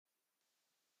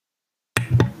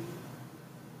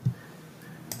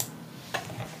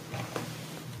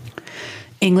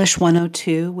English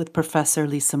 102 with Professor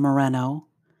Lisa Moreno,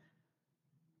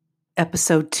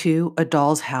 Episode 2, A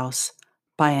Doll's House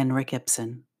by Henrik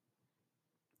Ibsen.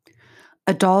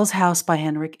 A Doll's House by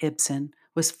Henrik Ibsen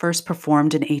was first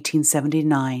performed in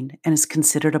 1879 and is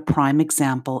considered a prime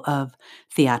example of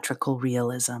theatrical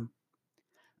realism.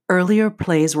 Earlier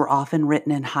plays were often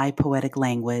written in high poetic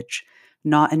language,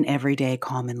 not in everyday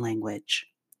common language.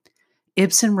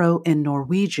 Ibsen wrote in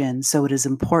Norwegian, so it is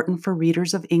important for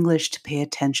readers of English to pay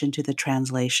attention to the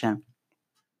translation.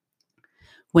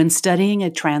 When studying a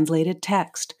translated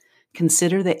text,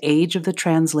 consider the age of the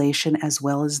translation as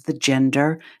well as the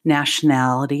gender,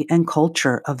 nationality, and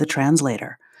culture of the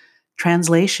translator.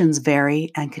 Translations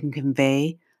vary and can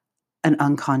convey an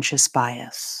unconscious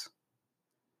bias.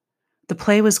 The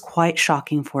play was quite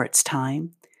shocking for its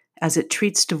time, as it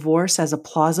treats divorce as a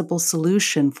plausible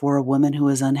solution for a woman who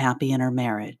is unhappy in her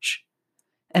marriage.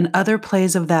 In other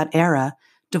plays of that era,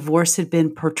 divorce had been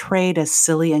portrayed as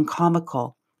silly and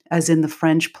comical, as in the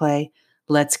French play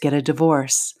Let's Get a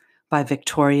Divorce by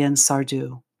Victorien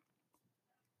Sardou.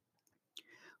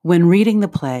 When reading the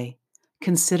play,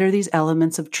 consider these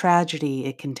elements of tragedy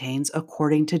it contains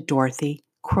according to Dorothy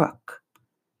Crook.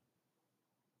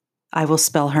 I will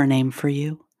spell her name for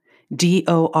you.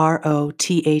 Dorothea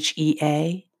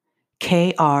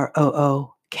Krook.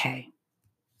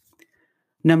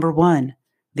 Number 1,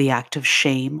 the act of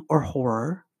shame or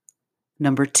horror.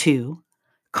 Number 2,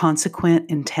 consequent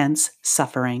intense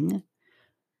suffering.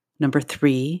 Number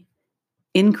 3,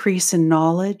 increase in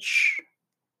knowledge.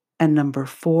 And number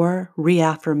 4,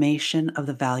 reaffirmation of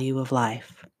the value of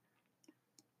life.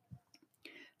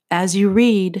 As you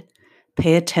read,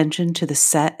 pay attention to the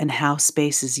set and how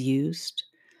space is used.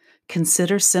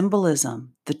 Consider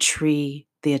symbolism, the tree,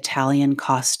 the Italian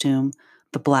costume,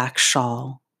 the black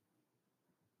shawl.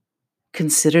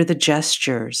 Consider the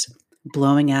gestures,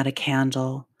 blowing out a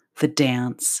candle, the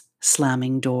dance,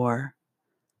 slamming door.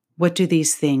 What do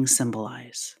these things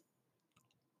symbolize?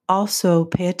 Also,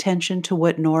 pay attention to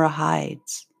what Nora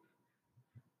hides.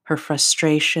 Her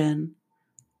frustration,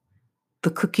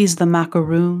 the cookies, the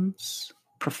macaroons,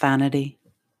 profanity.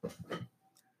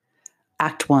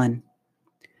 Act 1.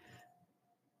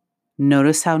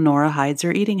 Notice how Nora hides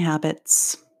her eating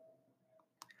habits.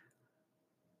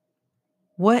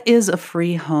 What is a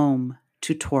free home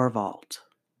to Torvald?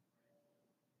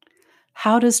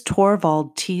 How does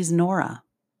Torvald tease Nora?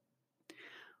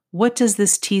 What does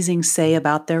this teasing say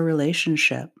about their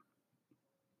relationship?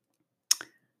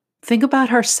 Think about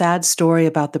her sad story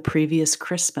about the previous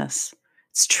Christmas.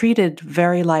 It's treated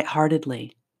very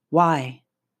lightheartedly. Why?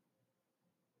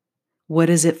 What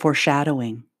is it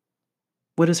foreshadowing?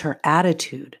 What is her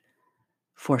attitude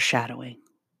foreshadowing?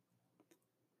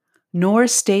 Nora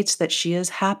states that she is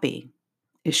happy.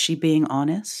 Is she being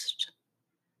honest?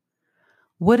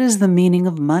 What is the meaning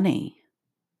of money?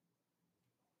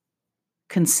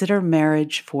 Consider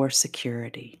marriage for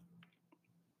security.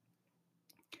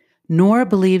 Nora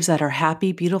believes that her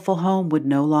happy, beautiful home would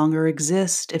no longer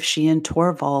exist if she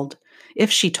told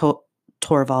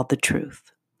Torvald the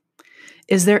truth.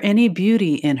 Is there any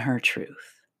beauty in her truth?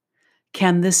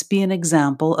 Can this be an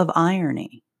example of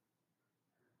irony?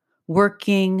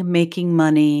 Working, making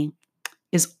money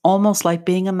is almost like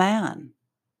being a man,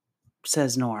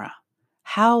 says Nora.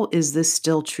 How is this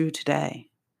still true today?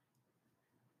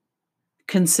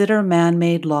 Consider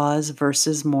man-made laws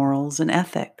versus morals and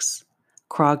ethics.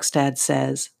 Krogstad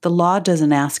says, the law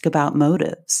doesn't ask about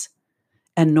motives.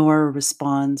 And Nora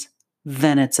responds,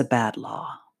 then it's a bad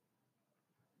law.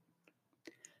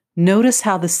 Notice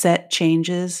how the set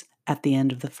changes at the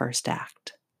end of the first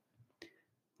act.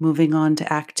 Moving on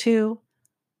to Act 2,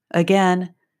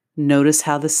 again, notice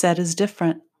how the set is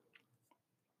different.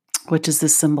 What does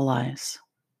this symbolize?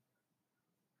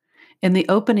 In the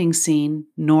opening scene,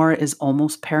 Nora is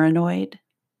almost paranoid.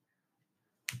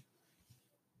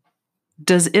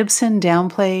 Does Ibsen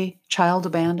downplay child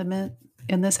abandonment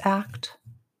in this act?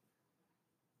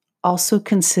 Also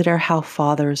consider how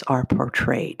fathers are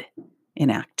portrayed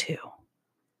in Act 2.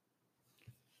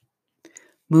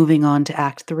 Moving on to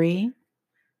Act 3,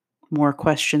 more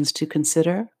questions to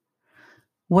consider.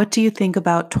 What do you think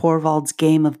about Torvald's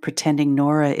game of pretending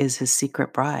Nora is his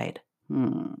secret bride?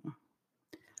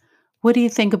 What do you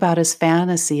think about his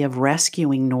fantasy of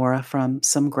rescuing Nora from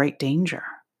some great danger?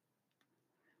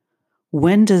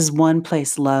 When does one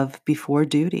place love before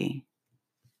duty?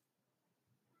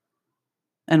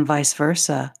 And vice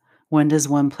versa, when does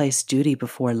one place duty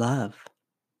before love?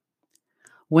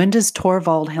 When does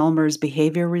Torvald Helmer's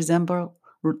behavior resemble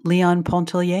Leon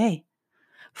Pontellier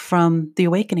from The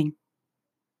Awakening?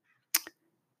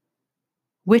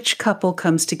 Which couple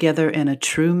comes together in a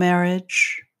true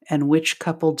marriage, and which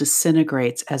couple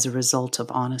disintegrates as a result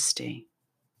of honesty?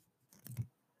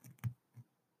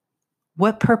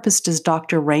 What purpose does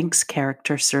Dr. Rank's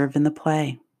character serve in the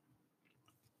play?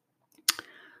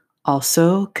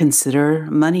 Also, consider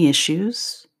money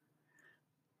issues.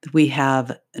 We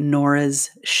have Nora's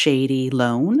shady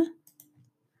loan.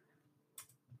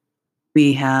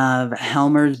 We have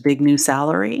Helmer's big new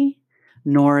salary,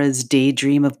 Nora's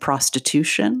daydream of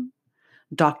prostitution,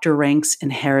 Dr. Rank's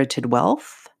inherited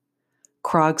wealth,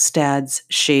 Krogstad's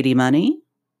shady money,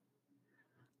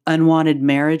 unwanted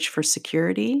marriage for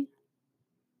security,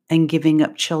 and giving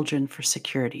up children for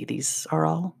security. These are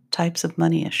all types of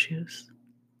money issues.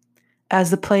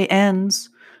 As the play ends,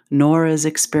 Nora is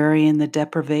experiencing the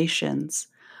deprivations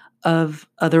of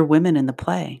other women in the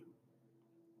play.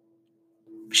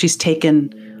 She's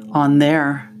taken on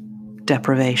their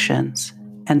deprivations.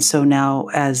 And so now,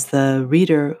 as the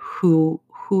reader, who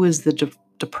is the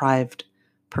deprived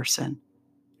person?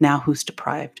 Now who's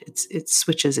deprived? It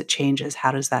switches, it changes.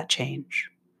 How does that change?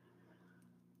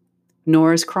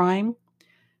 Nora's crime?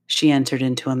 She entered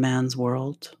into a man's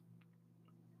world.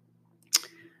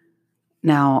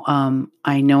 Now,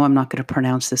 I know I'm not going to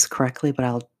pronounce this correctly, but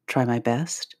I'll try my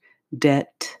best.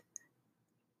 Det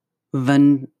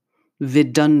vidunderlige.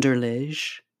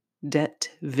 Det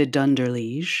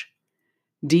vidunderlige.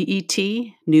 DET,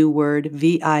 new word,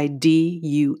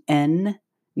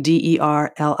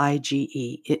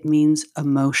 VIDUNDERLIGE. It means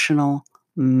emotional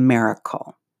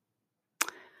miracle.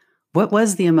 What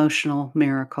was the emotional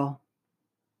miracle?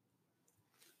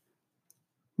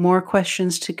 More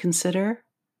questions to consider?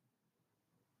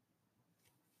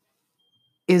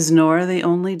 Is Nora the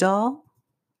only doll?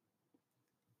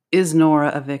 Is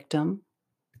Nora a victim?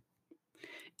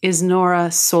 Is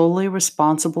Nora solely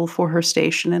responsible for her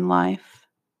station in life?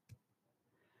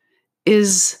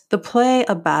 Is the play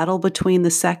a battle between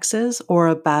the sexes or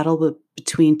a battle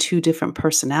between two different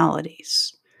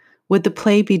personalities? Would the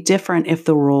play be different if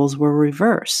the roles were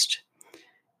reversed?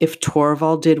 If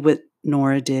Torvald did what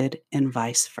Nora did and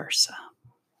vice versa?